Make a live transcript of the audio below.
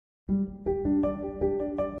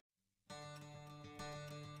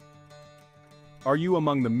Are you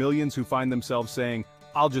among the millions who find themselves saying,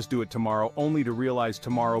 "I'll just do it tomorrow," only to realize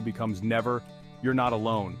tomorrow becomes never? You're not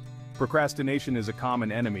alone. Procrastination is a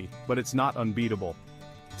common enemy, but it's not unbeatable.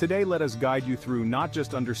 Today let us guide you through not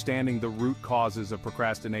just understanding the root causes of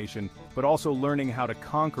procrastination, but also learning how to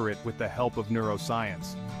conquer it with the help of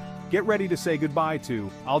neuroscience. Get ready to say goodbye to,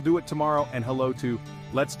 "I'll do it tomorrow," and hello to,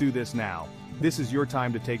 "Let's do this now." This is your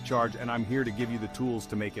time to take charge, and I'm here to give you the tools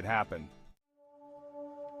to make it happen.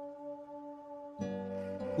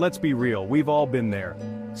 Let's be real, we've all been there.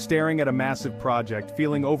 Staring at a massive project,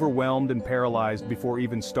 feeling overwhelmed and paralyzed before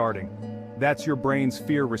even starting. That's your brain's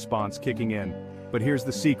fear response kicking in. But here's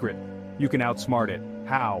the secret. You can outsmart it.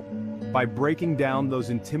 How? By breaking down those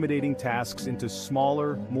intimidating tasks into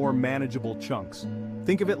smaller, more manageable chunks.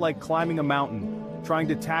 Think of it like climbing a mountain. Trying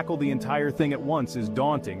to tackle the entire thing at once is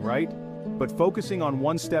daunting, right? But focusing on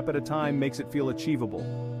one step at a time makes it feel achievable.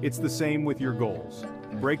 It's the same with your goals.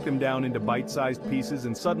 Break them down into bite-sized pieces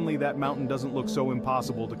and suddenly that mountain doesn't look so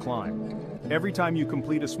impossible to climb. Every time you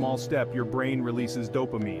complete a small step, your brain releases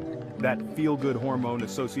dopamine, that feel-good hormone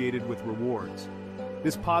associated with rewards.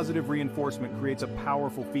 This positive reinforcement creates a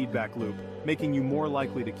powerful feedback loop, making you more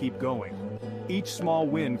likely to keep going. Each small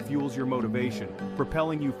win fuels your motivation,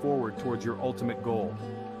 propelling you forward towards your ultimate goal.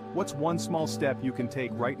 What's one small step you can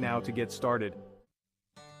take right now to get started?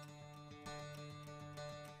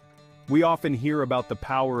 We often hear about the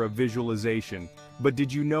power of visualization, but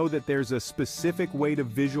did you know that there's a specific way to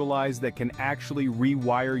visualize that can actually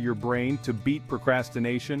rewire your brain to beat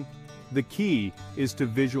procrastination? The key is to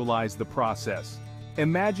visualize the process.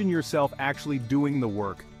 Imagine yourself actually doing the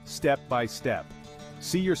work, step by step.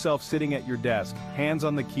 See yourself sitting at your desk, hands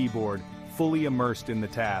on the keyboard, fully immersed in the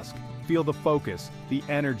task. Feel the focus, the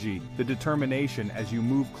energy, the determination as you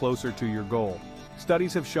move closer to your goal.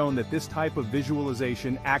 Studies have shown that this type of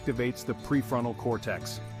visualization activates the prefrontal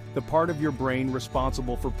cortex, the part of your brain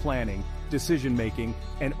responsible for planning, decision-making,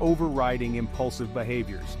 and overriding impulsive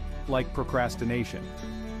behaviors, like procrastination.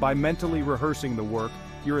 By mentally rehearsing the work,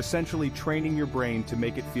 you're essentially training your brain to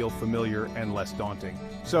make it feel familiar and less daunting.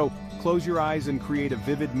 So, close your eyes and create a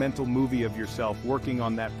vivid mental movie of yourself working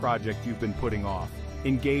on that project you've been putting off.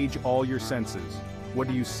 Engage all your senses. What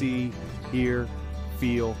do you see, hear,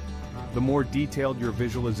 feel? The more detailed your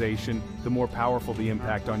visualization, the more powerful the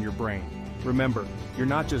impact on your brain. Remember, you're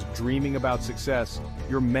not just dreaming about success,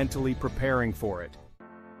 you're mentally preparing for it.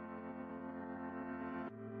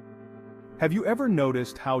 Have you ever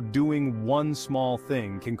noticed how doing one small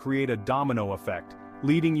thing can create a domino effect,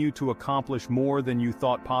 leading you to accomplish more than you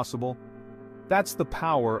thought possible? That's the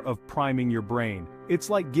power of priming your brain. It's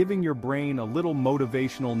like giving your brain a little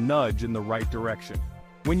motivational nudge in the right direction.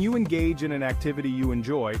 When you engage in an activity you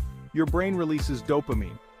enjoy, your brain releases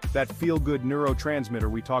dopamine, that feel-good neurotransmitter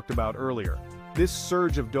we talked about earlier. This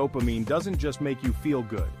surge of dopamine doesn't just make you feel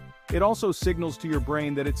good. It also signals to your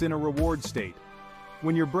brain that it's in a reward state.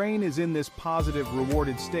 When your brain is in this positive,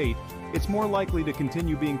 rewarded state, it's more likely to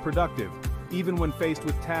continue being productive, even when faced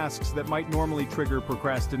with tasks that might normally trigger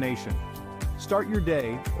procrastination. Start your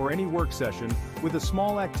day, or any work session, with a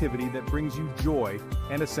small activity that brings you joy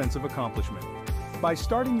and a sense of accomplishment. By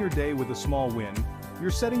starting your day with a small win, you're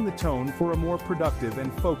setting the tone for a more productive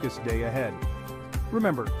and focused day ahead.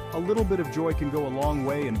 Remember, a little bit of joy can go a long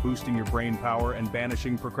way in boosting your brain power and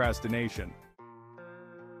banishing procrastination.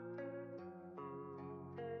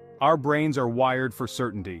 Our brains are wired for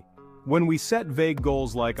certainty. When we set vague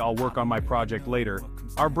goals like "I'll work on my project later,"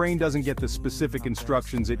 our brain doesn't get the specific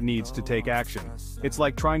instructions it needs to take action. It's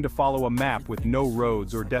like trying to follow a map with no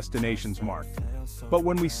roads or destinations marked. But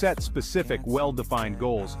when we set specific, well-defined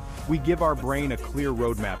goals, we give our brain a clear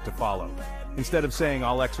roadmap to follow. Instead of saying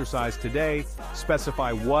 "I'll exercise today,"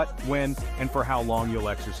 specify what, when, and for how long you'll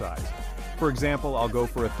exercise. For example, "I'll go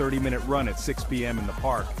for a 30-minute run at 6 p.m. in the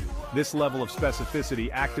park." This level of specificity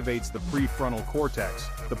activates the prefrontal cortex,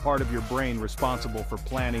 the part of your brain responsible for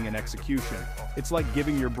planning and execution. It's like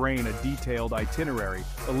giving your brain a detailed itinerary,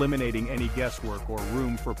 eliminating any guesswork or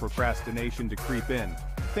room for procrastination to creep in.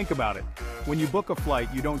 Think about it. When you book a flight,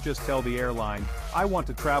 you don't just tell the airline, "I want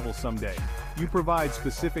to travel someday." You provide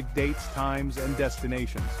specific dates, times, and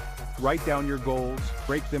destinations. Write down your goals,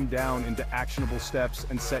 break them down into actionable steps,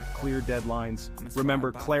 and set clear deadlines.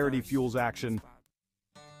 Remember, clarity fuels action.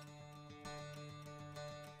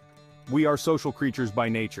 We are social creatures by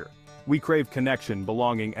nature. We crave connection,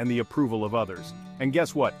 belonging, and the approval of others. And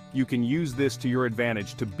guess what? You can use this to your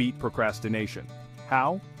advantage to beat procrastination.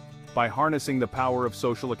 How? By harnessing the power of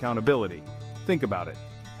social accountability. Think about it.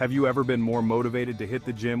 Have you ever been more motivated to hit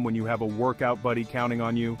the gym when you have a workout buddy counting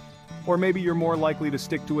on you? Or maybe you're more likely to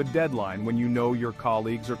stick to a deadline when you know your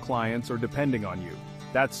colleagues or clients are depending on you.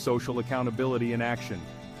 That's social accountability in action.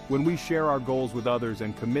 When we share our goals with others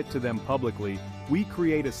and commit to them publicly, we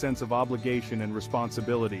create a sense of obligation and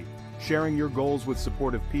responsibility. Sharing your goals with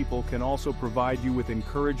supportive people can also provide you with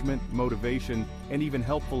encouragement, motivation, and even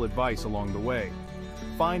helpful advice along the way.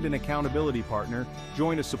 Find an accountability partner,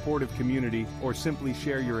 join a supportive community, or simply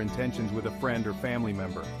share your intentions with a friend or family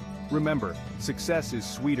member. Remember, success is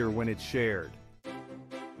sweeter when it's shared.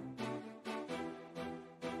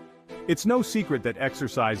 It's no secret that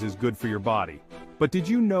exercise is good for your body, but did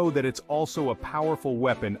you know that it's also a powerful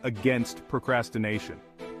weapon against procrastination?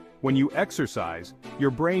 When you exercise,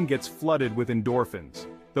 your brain gets flooded with endorphins,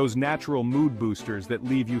 those natural mood boosters that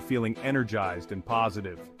leave you feeling energized and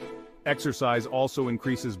positive. Exercise also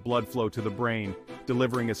increases blood flow to the brain,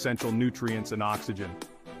 delivering essential nutrients and oxygen.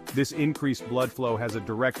 This increased blood flow has a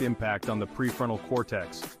direct impact on the prefrontal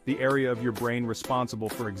cortex, the area of your brain responsible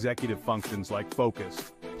for executive functions like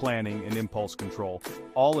focus, planning, and impulse control,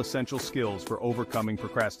 all essential skills for overcoming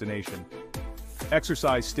procrastination.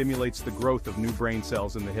 Exercise stimulates the growth of new brain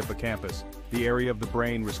cells in the hippocampus, the area of the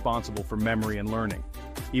brain responsible for memory and learning.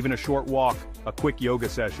 Even a short walk, a quick yoga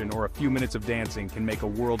session, or a few minutes of dancing can make a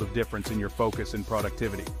world of difference in your focus and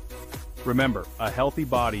productivity. Remember, a healthy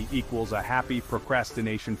body equals a happy,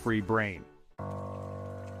 procrastination-free brain.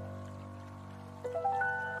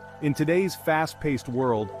 In today's fast-paced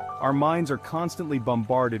world, our minds are constantly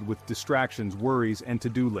bombarded with distractions, worries, and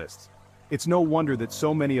to-do lists. It's no wonder that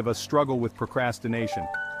so many of us struggle with procrastination.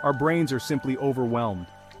 Our brains are simply overwhelmed.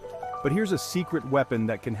 But here's a secret weapon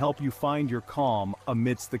that can help you find your calm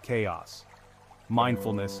amidst the chaos: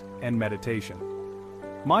 mindfulness and meditation.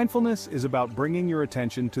 Mindfulness is about bringing your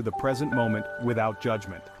attention to the present moment without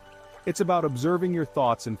judgment. It's about observing your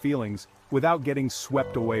thoughts and feelings without getting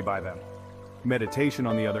swept away by them. Meditation,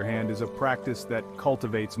 on the other hand, is a practice that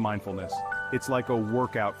cultivates mindfulness. It's like a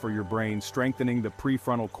workout for your brain, strengthening the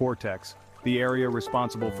prefrontal cortex, the area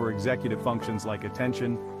responsible for executive functions like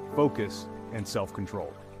attention, focus, and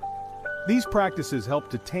self-control. These practices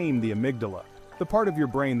help to tame the amygdala, the part of your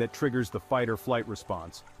brain that triggers the fight or flight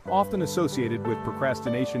response, often associated with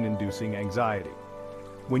procrastination-inducing anxiety.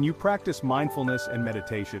 When you practice mindfulness and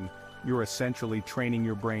meditation, you're essentially training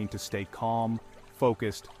your brain to stay calm,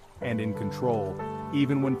 focused, and in control,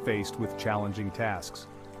 even when faced with challenging tasks.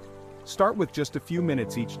 Start with just a few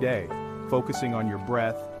minutes each day, focusing on your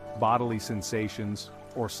breath, bodily sensations,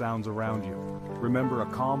 or sounds around you. Remember, a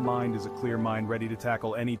calm mind is a clear mind ready to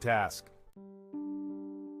tackle any task.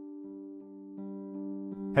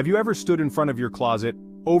 Have you ever stood in front of your closet,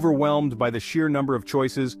 overwhelmed by the sheer number of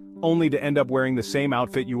choices, only to end up wearing the same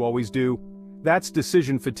outfit you always do? That's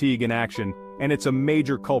decision fatigue in action, and it's a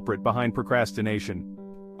major culprit behind procrastination.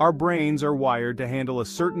 Our brains are wired to handle a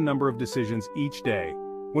certain number of decisions each day.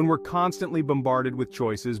 When we're constantly bombarded with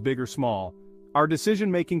choices, big or small, our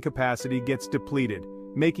decision-making capacity gets depleted,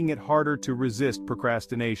 making it harder to resist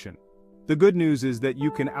procrastination. The good news is that you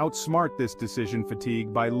can outsmart this decision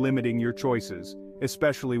fatigue by limiting your choices,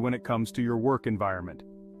 especially when it comes to your work environment.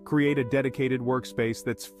 Create a dedicated workspace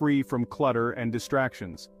that's free from clutter and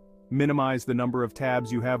distractions. Minimize the number of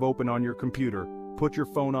tabs you have open on your computer, put your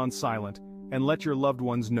phone on silent, and let your loved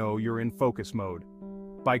ones know you're in focus mode.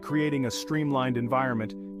 By creating a streamlined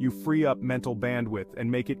environment, you free up mental bandwidth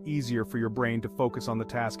and make it easier for your brain to focus on the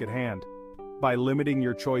task at hand. By limiting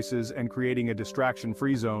your choices and creating a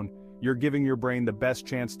distraction-free zone, you're giving your brain the best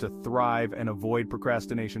chance to thrive and avoid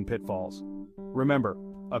procrastination pitfalls. Remember,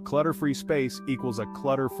 a clutter-free space equals a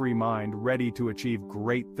clutter-free mind ready to achieve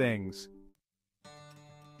great things.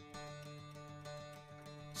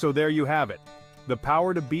 So there you have it. The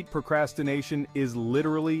power to beat procrastination is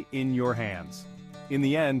literally in your hands. In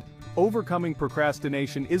the end, overcoming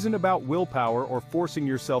procrastination isn't about willpower or forcing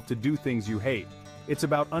yourself to do things you hate. It's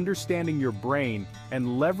about understanding your brain and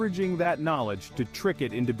leveraging that knowledge to trick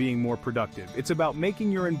it into being more productive. It's about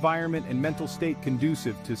making your environment and mental state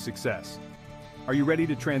conducive to success. Are you ready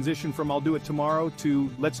to transition from "I'll do it tomorrow" to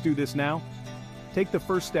 "let's do this now"? Take the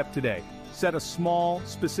first step today. Set a small,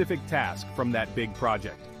 specific task from that big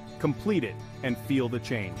project. Complete it and feel the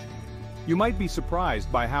change. You might be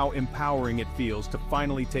surprised by how empowering it feels to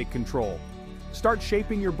finally take control. Start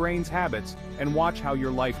shaping your brain's habits and watch how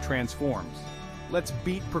your life transforms. Let's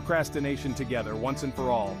beat procrastination together once and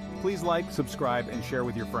for all. Please like, subscribe, and share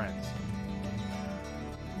with your friends.